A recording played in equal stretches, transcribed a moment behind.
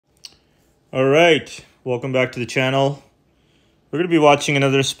Alright, welcome back to the channel. We're going to be watching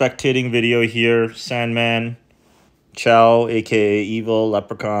another spectating video here. Sandman, Chow, aka Evil,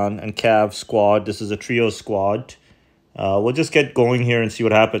 Leprechaun, and Cav squad. This is a trio squad. We'll just get going here and see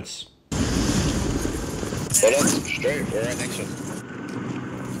what happens. Hold up, straight, we're right next to us.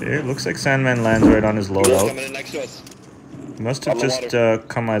 Okay, it looks like Sandman lands right on his loadout. Coming in next to us. He must have just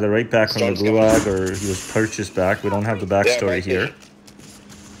come either right back from the gulag or he was purchased back. We don't have the backstory here.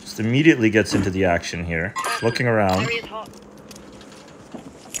 Just immediately gets into the action here. Looking around.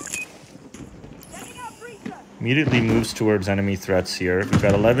 Immediately moves towards enemy threats here. We've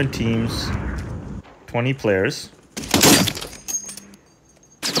got 11 teams, 20 players.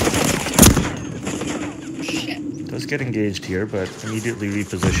 Does get engaged here, but immediately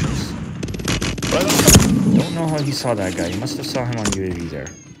repositions. Don't know how he saw that guy. He must have saw him on UAV there.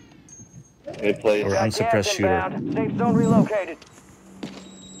 Or unsuppressed shooter. Safe zone relocated.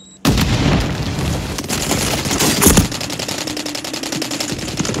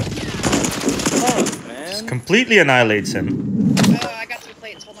 Just completely annihilates him. I got 2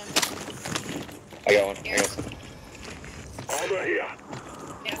 plates, hold on. I got one. I got some.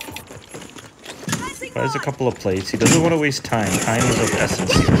 Buys a couple of plates. He doesn't want to waste time. Time is of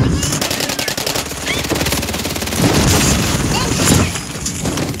essence here.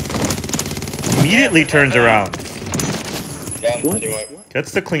 Immediately turns around.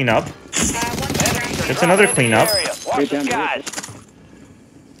 Gets the cleanup. Gets another cleanup.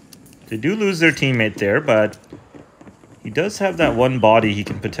 They do lose their teammate there, but he does have that one body he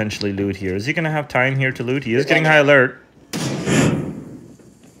can potentially loot here. Is he going to have time here to loot? He is getting high alert.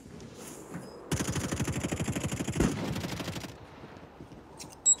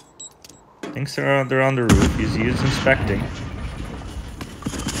 Thinks they're on the roof. He is inspecting.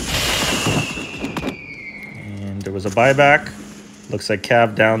 And there was a buyback. Looks like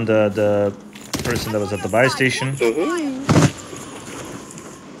Cav downed the person that was at the buy station.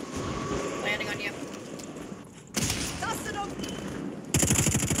 Landing on you.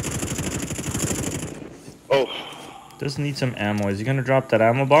 Oh. Does need some ammo. Is he going to drop that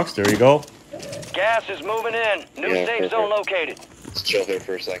ammo box? There you go. Gas is moving in. New safe zone located. Let's chill here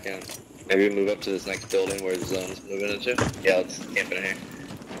for a second. Maybe move up to this next building where the zone's moving into. Yeah, let's camp in here.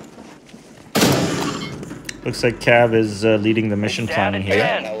 Looks like Cav is leading the mission planning here.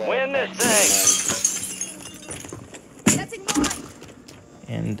 Win this thing.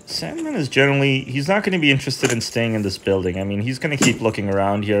 And Sandman is generally, he's not going to be interested in staying in this building. I mean, he's going to keep looking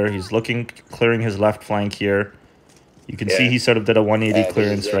around here. He's looking, clearing his left flank here. You can see he sort of did a 180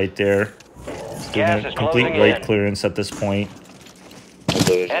 clearance right there. He's doing a complete right clearance at this point.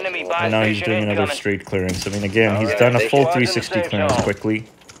 And now he's doing another straight clearance. I mean, again, he's done a full 360 clearance quickly.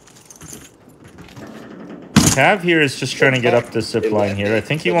 Cav here is just trying to get up this zip line here. I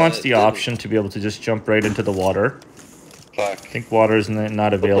think he wants the option to be able to just jump right into the water. I think water is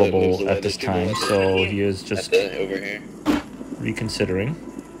not available at this time, so he is just reconsidering.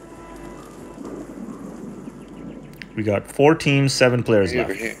 We got 4 teams, 7 players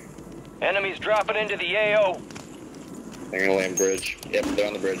left. Enemies dropping into the AO. They're gonna land bridge. Yep, they're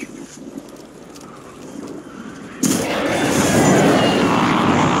on the bridge.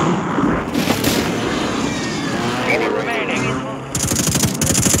 Remaining.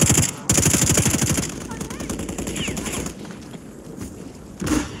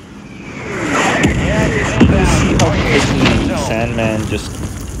 Sandman just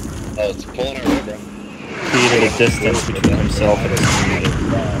it's pulling our way, bro. Created a distance between himself and his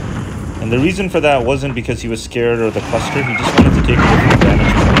teammate. And the reason for that wasn't because he was scared or the cluster. He just wanted to take a different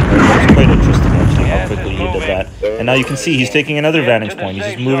vantage point. It was quite interesting actually how quickly he did that. And now you can see he's taking another vantage point. He's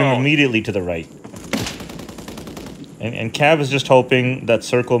just moving immediately to the right. And Cav is just hoping that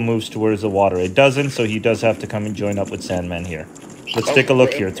circle moves towards the water. It doesn't, so he does have to come and join up with Sandman here. Let's take a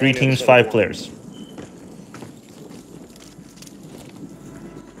look here. 3 teams, 5 players.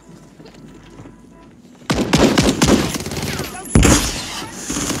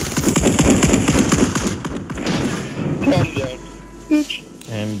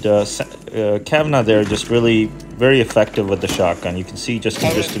 And Kavanaugh there just really very effective with the shotgun. You can see he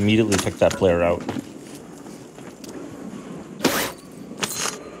just immediately picked that player out.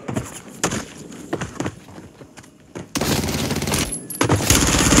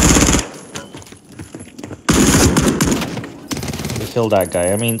 We killed that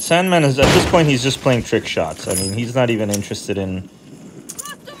guy. I mean, Sandman is, at this point, he's just playing trick shots. I mean, he's not even interested in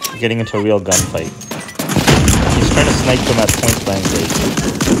getting into a real gunfight. He's trying to snipe them at point blank range.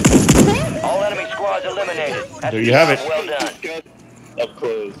 All enemy squads eliminated. There you have it. Well done. Up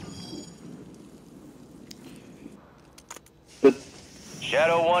close.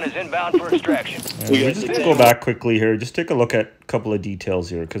 Shadow 1 is inbound for extraction. And we just go back quickly here. Just take a look at a couple of details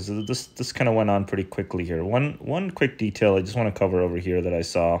here, because this kind of went on pretty quickly here. One quick detail I just want to cover over here that I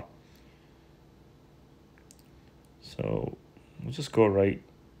saw. So we'll just go right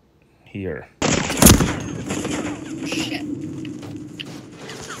here. Shit.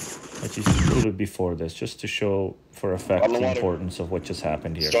 Actually, a little bit before this, just to show for effect the importance of what just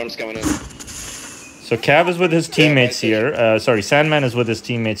happened here. Storm's coming in. So Cav is with his teammates here. Sorry, Sandman is with his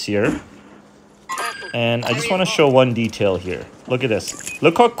teammates here. And I just want to show one detail here. Look at this.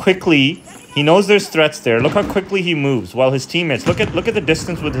 Look how quickly he knows there's threats there. Look how quickly he moves. While his teammates, look at the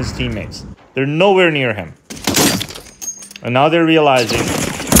distance with his teammates. They're nowhere near him. And now they're realizing.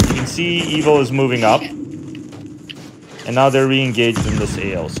 You can see Evo is moving up. And now they're re-engaged in this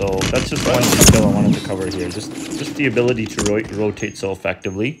AO. So that's just one detail I wanted to cover here. Just the ability to rotate so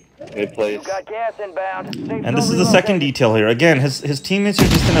effectively. Good place. You got gas inbound. And this is the second detail here. Again, his teammates are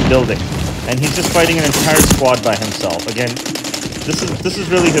just in a building, and he's just fighting an entire squad by himself. Again, this is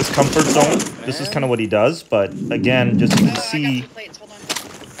really his comfort zone. This is kind of what he does. But again, just you can see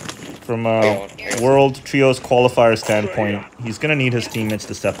from a World Trios qualifier standpoint, he's going to need his teammates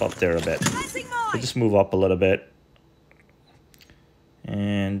to step up there a bit. So just move up a little bit.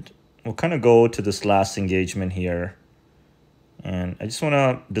 And we'll kind of go to this last engagement here. And I just want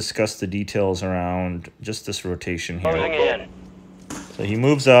to discuss the details around just this rotation here. Closing in. So he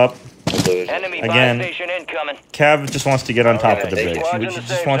moves up. Enemy Again, fire station incoming. Cav just wants to get on top of the bridge. He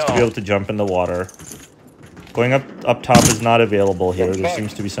just wants to be able to jump in the water. Going up top is not available here. There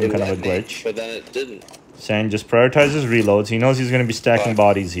seems to be some kind of a glitch. But then it didn't. Sand just prioritizes reloads. He knows he's going to be stacking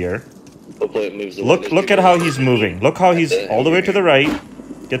bodies here. Hopefully it moves Look at how he's moving. Look how he's all the way to the right.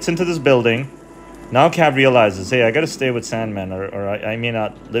 Gets into this building. Now Cav realizes, hey, I gotta stay with Sandman, or I may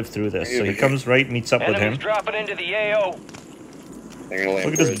not live through this. So he comes right, meets up with him. Dropping into the AO.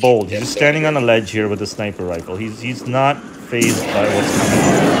 Look at this bold. He's just standing on a ledge here with a sniper rifle. He's not phased by what's coming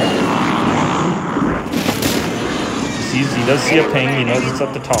on. He does see a ping. He knows it's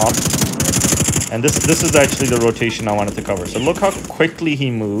at the top. And this is actually the rotation I wanted to cover. So look how quickly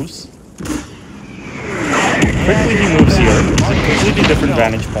he moves. Quickly he moves here. It's a completely different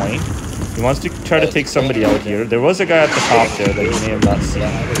vantage point. He wants to try to take somebody out here. There was a guy at the top there that you may have not seen.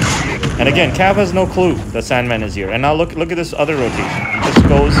 And again, Cav has no clue that Sandman is here. And now look at this other rotation. He just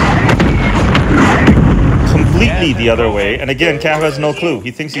goes completely the other way. And again, Cav has no clue.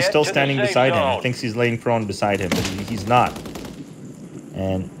 He thinks he's still standing beside him. He thinks he's laying prone beside him, but he's not.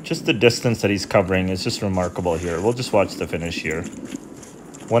 And just the distance that he's covering is just remarkable here. We'll just watch the finish here.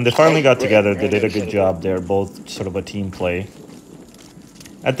 When they finally got together, they did a good job there. Both sort of a team play.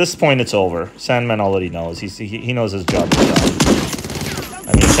 At this point, it's over. Sandman already knows. He knows his job is done.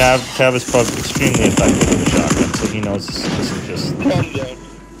 I mean, Cav is probably extremely effective with the shotgun, so he knows this is just...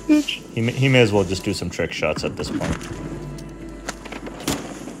 He may as well just do some trick shots at this point.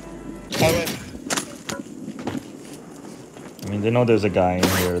 I mean, they know there's a guy in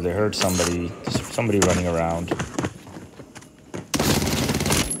here. They heard somebody running around.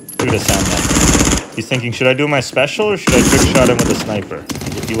 Look at this Sandman. He's thinking, should I do my special or should I trick shot him with a sniper?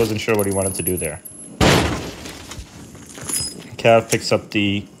 He wasn't sure what he wanted to do there. Cav picks up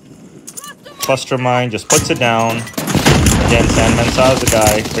the cluster mine, just puts it down. Again, Sandman saw the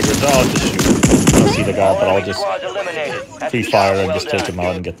guy, figures, oh, I'll just shoot. I don't see the guy, but I'll just pre-fire and just take him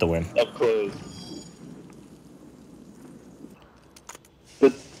out and get the win. Up close.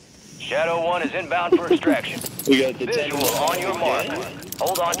 Shadow 1 is inbound for extraction. We got the Visual on your mark.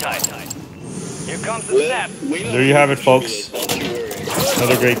 Hold on tight. Here comes the snap. There you have it, folks.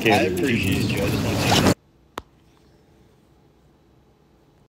 Another great game. I appreciate you. I just want to see